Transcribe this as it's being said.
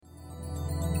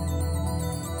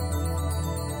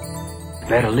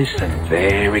Better listen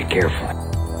very carefully.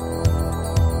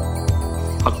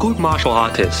 A good martial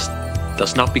artist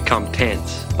does not become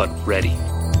tense, but ready.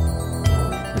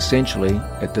 Essentially,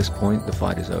 at this point, the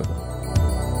fight is over.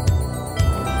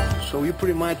 So you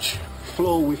pretty much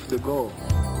flow with the goal.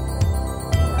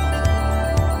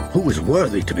 Who is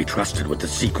worthy to be trusted with the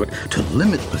secret to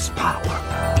limitless power?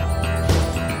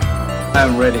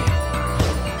 I'm ready.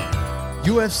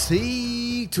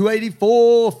 UFC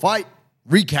 284 fight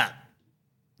recap.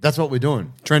 That's what we're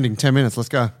doing. Trending 10 minutes. Let's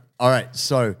go. All right.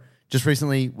 So just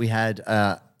recently we had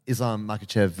Islam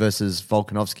Makhachev versus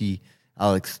Volkanovski,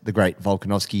 Alex the Great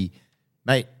Volkanovski.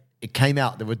 Mate, it came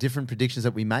out. There were different predictions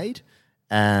that we made.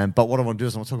 But what I want to do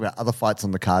is I want to talk about other fights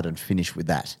on the card and finish with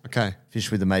that. Okay.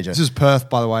 Finish with the major. This is Perth,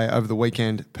 by the way, over the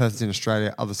weekend. Perth is in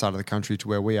Australia, other side of the country to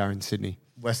where we are in Sydney.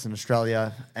 Western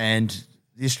Australia. And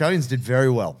the Australians did very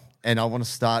well. And I want to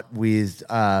start with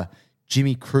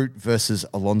Jimmy Crute versus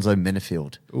Alonzo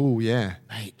Menefield. Oh, yeah.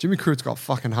 Mate. Jimmy Crute's got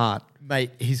fucking heart.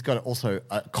 Mate, he's got also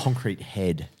a concrete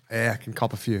head. Yeah, I can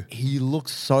cop a few. He looked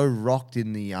so rocked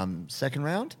in the second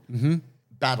round. Mm-hmm.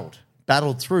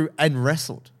 Battled through and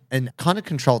wrestled and kind of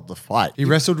controlled the fight. He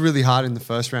wrestled really hard in the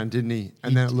first round, didn't he?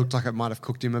 And then it looked like it might have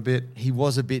cooked him a bit. He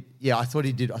was a bit, yeah, I thought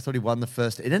he did. I thought he won the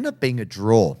first. It ended up being a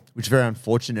draw, which is very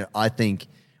unfortunate, I think.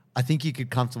 I think you could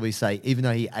comfortably say, even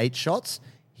though he ate shots,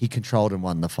 he controlled and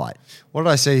won the fight. What did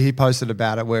I see? He posted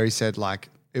about it where he said, like,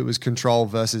 it was control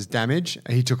versus damage.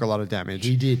 He took a lot of damage.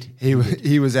 He did.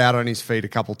 He was out on his feet a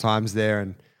couple times there.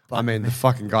 And, the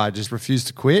fucking guy just refused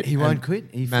to quit. He won't quit.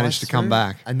 He managed to come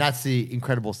back. And that's the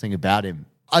incredible thing about him.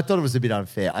 I thought it was a bit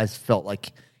unfair. I felt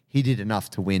like he did enough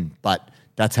to win, but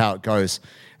that's how it goes.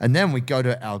 And then we go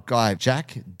to our guy,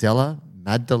 Jack Della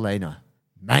Maddalena.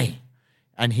 Man.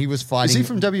 And he was fighting... Is he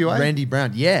from WA? Randy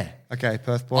Brown. Yeah. Okay,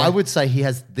 Perth boy. I would say he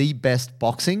has the best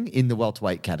boxing in the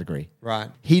welterweight category. Right.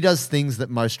 He does things that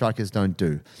most strikers don't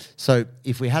do. So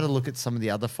if we had a look at some of the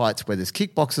other fights where there's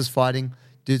kickboxers fighting,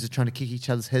 dudes are trying to kick each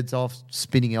other's heads off,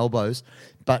 spinning elbows.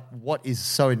 But what is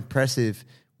so impressive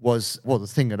was, well, the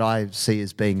thing that I see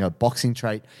as being a boxing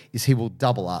trait is he will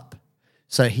double up.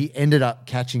 So he ended up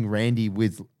catching Randy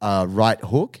with a right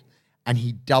hook and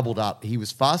he doubled up. He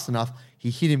was fast enough. He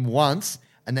hit him once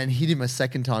and then hit him a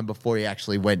second time before he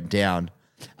actually went down.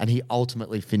 And he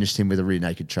ultimately finished him with a rear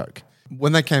naked choke.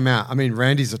 When they came out,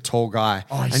 Randy's a tall guy.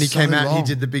 Oh, he's and he so came out and he long.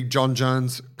 did the big John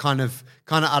Jones kind of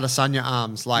Adesanya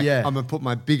arms. Like, Yeah. I'm going to put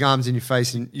my big arms in your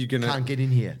face and you're going to... Can't get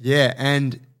in here. Yeah,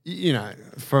 and,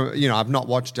 I've not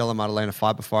watched Della Maddalena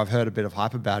fight before. I've heard a bit of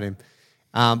hype about him.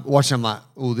 Watching him like,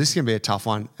 oh, this is going to be a tough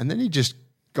one. And then he just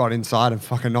got inside and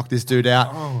fucking knocked this dude out.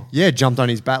 Oh. Yeah, jumped on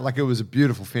his back like it was a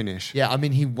beautiful finish. Yeah,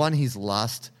 he won his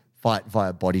last fight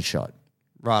via body shot.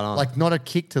 Right on. Like not a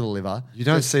kick to the liver. You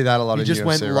don't see that a lot He in just UFC,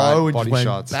 went right? low and Body just went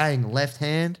shots. bang, left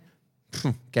hand,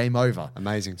 game over.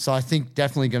 Amazing. So I think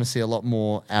definitely going to see a lot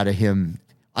more out of him.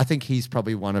 I think he's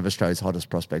probably one of Australia's hottest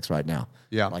prospects right now.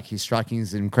 Yeah. Like his striking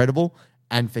is incredible.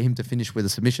 And for him to finish with a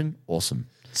submission, awesome.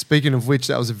 Speaking of which,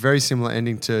 that was a very similar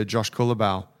ending to Josh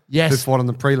Kulabau. Yes. Who fought on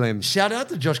the prelims. Shout out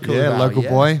to Josh Kulabau. Yeah, local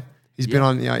boy. He's been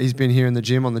on. He's been here in the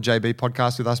gym on the JB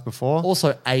podcast with us before.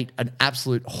 Also ate an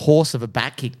absolute horse of a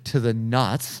back kick to the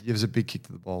nuts. It was a big kick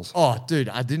to the balls. Oh, dude,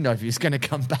 I didn't know if he was going to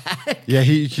come back. Yeah,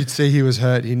 you could see he was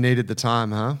hurt. He needed the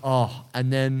time, huh? Oh,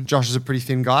 and then Josh is a pretty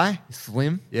thin guy.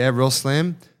 slim. Yeah, real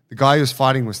slim. The guy he was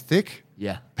fighting was thick,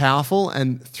 Yeah. powerful,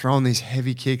 and throwing these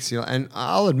heavy kicks. And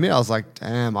I'll admit, I was like,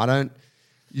 damn,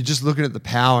 you're just looking at the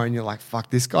power and you're like, fuck,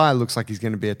 this guy looks like he's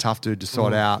going to be a tough dude to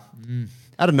sort out.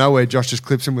 Out of nowhere, Josh just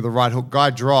clips him with a right hook.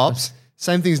 Guy drops.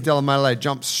 Same thing as Della Maddalena,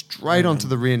 jumps straight onto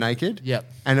the rear naked. Yep.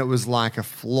 And it was like a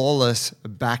flawless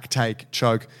back take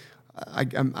choke.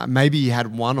 Maybe he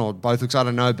had one or both hooks, I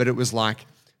don't know, but it was like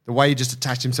the way he just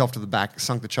attached himself to the back,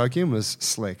 sunk the choke in, was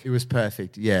slick. It was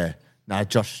perfect. Yeah. No,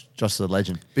 Josh is a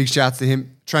legend. Big shouts to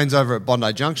him. Trains over at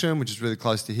Bondi Junction, which is really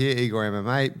close to here. Igor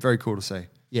MMA. Very cool to see.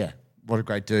 Yeah. What a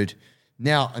great dude.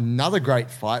 Now, another great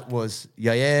fight was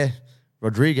Yair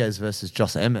Rodriguez versus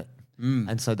Josh Emmett.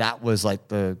 And so that was like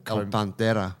El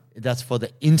Pantera. that's for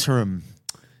the interim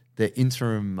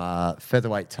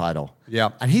featherweight title.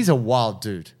 Yep. And he's a wild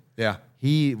dude. Yeah.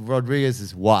 Rodriguez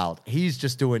is wild. He's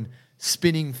just doing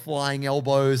spinning, flying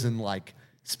elbows and like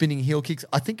spinning heel kicks.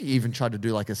 I think he even tried to do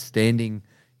like a standing.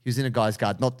 He was in a guy's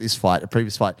guard, not this fight, a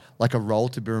previous fight, like a roll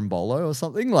to Birimbolo or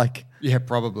something. Like Yeah,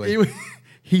 probably.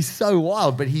 he's so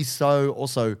wild, but he's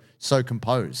also so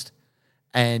composed.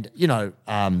 And he's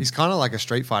kind of like a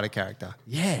Street Fighter character.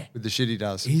 Yeah, With the shit he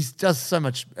does. he does so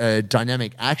much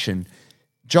dynamic action.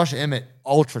 Josh Emmett,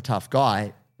 ultra tough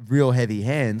guy, real heavy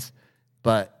hands,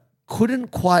 but couldn't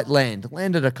quite land.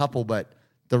 Landed a couple, but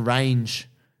the range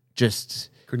just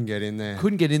Couldn't get in there.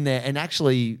 couldn't get in there. And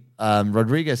actually,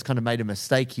 Rodriguez kind of made a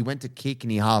mistake. He went to kick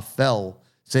and he half fell,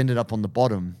 so ended up on the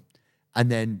bottom. And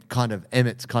then kind of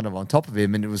Emmett's kind of on top of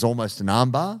him, and it was almost an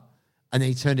armbar. And then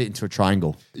he turned it into a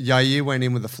triangle. Yair went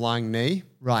in with a flying knee.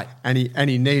 Right. And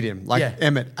he kneed him. Like Yeah.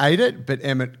 Emmett ate it, but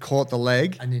Emmett caught the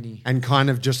leg And then and kind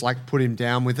of just like put him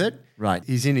down with it. Right.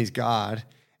 He's in his guard,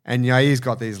 and Yair's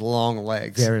got these long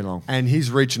legs. Very long. And he's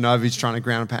reaching over, he's trying to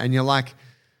ground and pound. And you're like,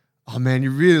 oh man,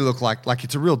 you really look like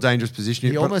it's a real dangerous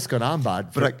position. He almost got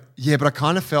armbarred. But I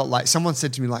kind of felt like someone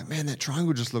said to me, like, man, that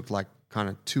triangle just looked like kind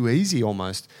of too easy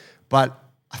almost. But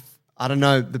I don't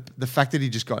know, the fact that he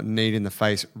just got kneed in the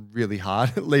face really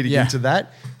hard leading Yeah. into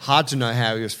that, hard to know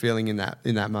how he was feeling in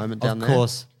that moment down there. Of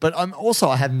course. But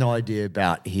I have no idea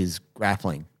about his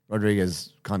grappling,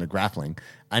 Rodriguez kind of grappling.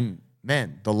 And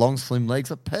man, the long, slim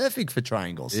legs are perfect for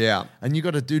triangles. Yeah. And you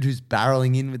got a dude who's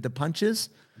barreling in with the punches.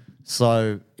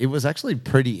 So it was actually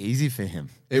pretty easy for him.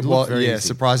 It looked was, very yeah, easy.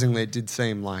 surprisingly, it did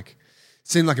seem like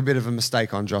a bit of a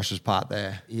mistake on Josh's part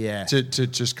there. Yeah. To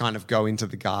just kind of go into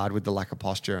the guard with the lack of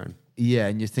posture. And Yeah,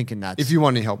 and you're thinking that's... if you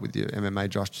want any help with your MMA,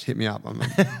 Josh, just hit me up. I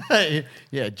mean,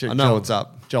 yeah, I know what's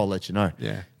up. Joel will let you know.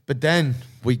 Yeah. But then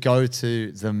we go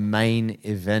to the main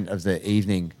event of the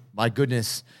evening. My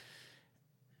goodness,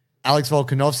 Alex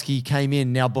Volkanovski came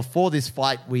in. Now, before this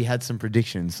fight, we had some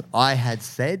predictions. I had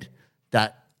said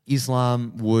that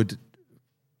Islam would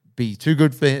be too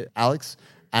good for Alex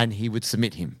and he would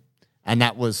submit him. And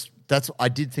I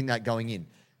did think that going in.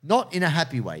 Not in a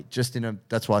happy way, just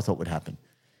that's what I thought would happen.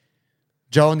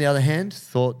 Joe, on the other hand,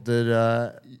 thought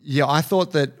that... yeah, I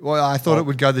thought it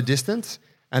would go the distance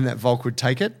and that Volk would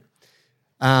take it.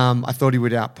 I thought he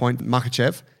would outpoint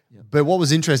Makhachev. Yeah. But what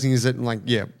was interesting is that,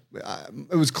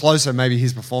 it was closer, maybe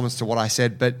his performance to what I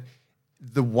said, but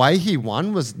the way he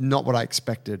won was not what I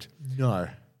expected. No.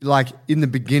 Like in the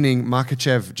beginning,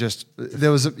 Makhachev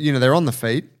they're on the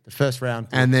feet. The first round.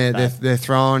 And they're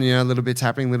throwing, little bits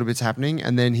happening.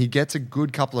 And then he gets a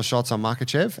good couple of shots on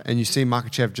Makhachev and you see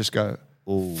Makhachev just go,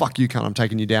 fuck you, cunt, I'm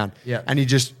taking you down. Yeah. And he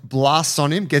just blasts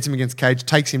on him, gets him against the cage,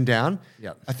 takes him down.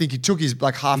 Yep. I think he took his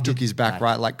back,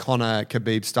 right? Like Conor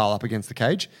Khabib style up against the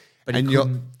cage. But he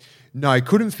couldn't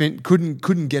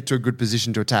get to a good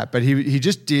position to attack. But he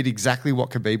just did exactly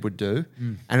what Khabib would do.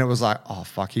 And it was like, oh,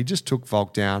 fuck, he just took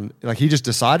Volk down. Like he just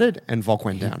decided and Volk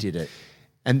went down. He did it.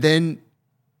 And then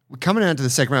coming out to the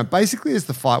second round, basically as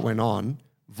the fight went on,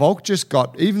 Volk just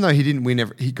got, even though he didn't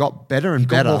win, he got better and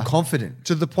better. More confident.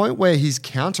 To the point where he's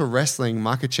counter-wrestling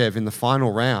Makhachev in the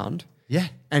final round. Yeah.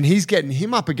 And he's getting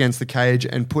him up against the cage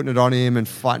and putting it on him and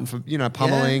fighting for,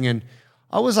 pummeling. Yeah. And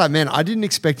I was like, man, I didn't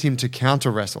expect him to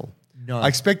counter-wrestle. No. I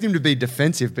expect him to be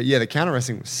defensive, but yeah, the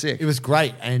counter-wrestling was sick. It was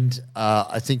great. And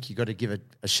I think you got to give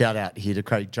a shout out here to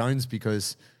Craig Jones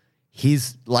because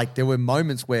there were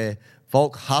moments where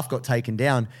Volk half got taken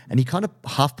down and he kind of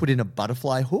half put in a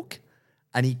butterfly hook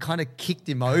and he kind of kicked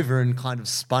him over and kind of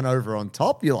spun over on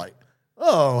top. You're like,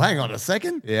 oh, hang on a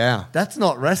second. Yeah. That's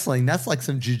not wrestling. That's like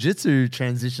some jiu-jitsu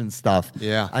transition stuff.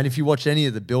 Yeah. And if you watch any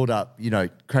of the build-up,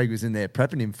 Craig was in there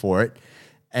prepping him for it.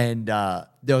 And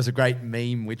there was a great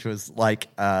meme, which was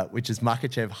which is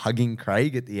Makhachev hugging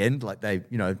Craig at the end, like they,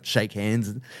 shake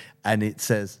hands, and it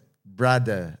says,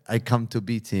 "Brother, I come to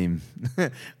beat him,"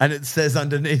 and it says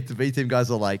underneath, the B team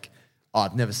guys are like, "Oh,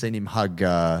 I've never seen him hug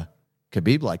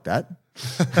Khabib like that."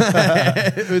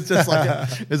 It was just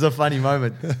it was a funny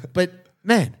moment, but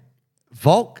man,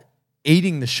 Volk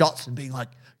eating the shots and being like,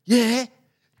 "Yeah,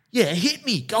 hit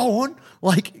me, go on."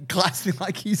 Like classing,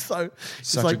 like he's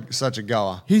such a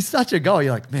goer. He's such a goer.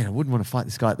 You're like, man, I wouldn't want to fight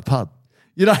this guy at the pub.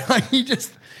 Like he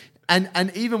just,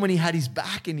 and even when he had his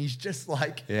back and he's just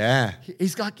like, yeah,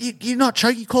 he's like, you're not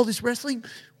choking, you call this wrestling?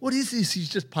 What is this? He's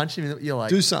just punching him. You're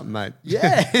like, do something, mate.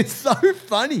 Yeah, it's so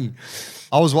funny.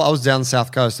 I was down the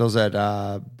South Coast. I was at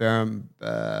Barham,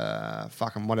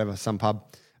 some pub.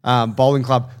 Bowling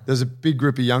club, there's a big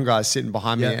group of young guys sitting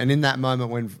behind me. And in that moment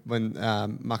when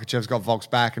Makhachev's got Volk's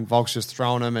back and Volk's just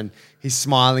throwing him and he's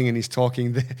smiling and he's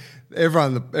talking,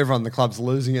 everyone in the club's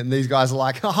losing it. And these guys are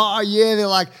like, oh, yeah. They're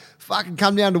like, fucking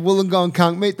come down to Wollongong,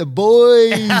 Kunk, meet the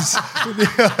boys.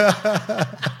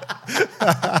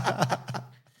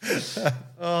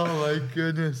 Oh, my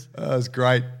goodness. That was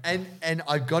great. And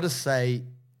I got to say,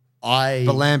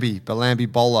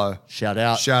 Balambi Bolo. Shout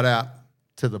out.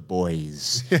 To the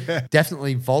boys.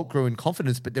 Definitely Volk grew in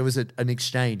confidence, but there was an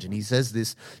exchange, and he says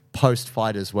this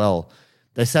post-fight as well.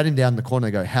 They sat him down in the corner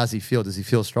and go, how's he feel? Does he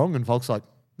feel strong? And Volk's like,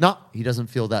 no, he doesn't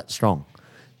feel that strong.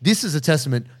 This is a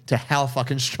testament to how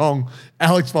fucking strong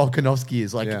Alex Volkanovski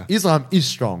is. Islam is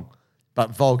strong,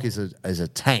 but Volk is a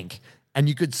tank. And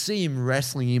you could see him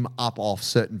wrestling him up off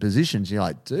certain positions. You're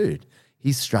like, dude,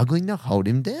 he's struggling to hold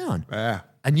him down. Yeah.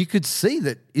 And you could see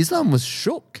that Islam was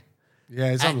shook. Yeah,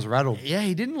 his arm was rattled. Yeah,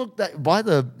 he didn't look that by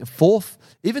the fourth,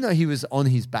 even though he was on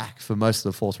his back for most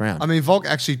of the fourth round. I mean, Volk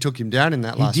actually took him down in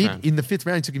that he last did. round. In the fifth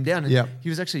round, he took him down, and Yeah. he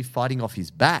was actually fighting off his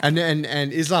back. And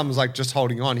Islam was like just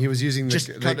holding on. He was using Just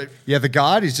kind of- the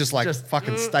guard. He's just like, Just,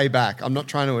 fucking stay back. I'm not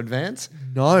trying to advance.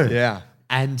 no. Yeah.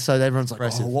 And so everyone's like,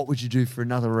 Impressive. oh, what would you do for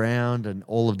another round and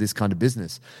all of this kind of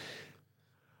business.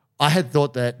 I had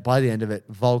thought that by the end of it,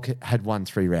 Volk had won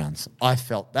 3 rounds. I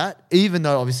felt that, even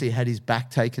though obviously he had his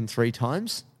back taken 3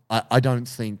 times. I don't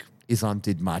think Islam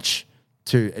did much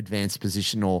to advance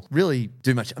position or really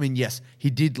do much. I mean, yes, he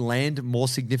did land more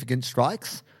significant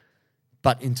strikes,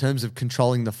 but in terms of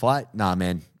controlling the fight, nah,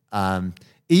 man.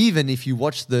 Even if you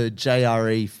watch the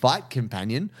JRE fight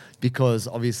companion, because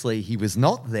obviously he was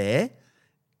not there,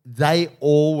 they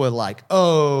all were like,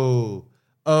 oh,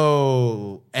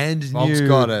 and Volk's knew.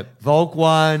 got it. Volk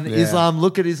won. Yeah. Islam,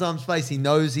 look at Islam's face. He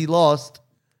knows he lost.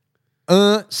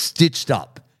 Stitched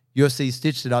up. UFC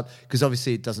stitched it up because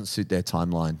obviously it doesn't suit their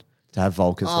timeline to have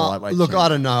Volk as the lightweight Look, champ. I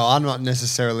don't know. I'm not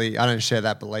necessarily, I don't share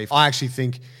that belief. I actually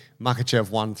think Makhachev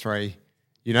won 3.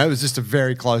 You know, it was just a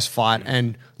very close fight.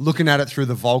 And looking at it through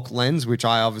the Volk lens, which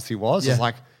I obviously was, Yeah. it's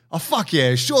like, oh, fuck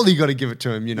yeah, surely you got to give it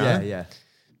to him, you know? Yeah.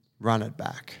 Run it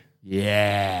back.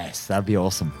 Yes, that'd be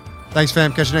awesome. Thanks,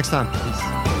 fam. Catch you next time.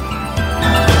 Peace.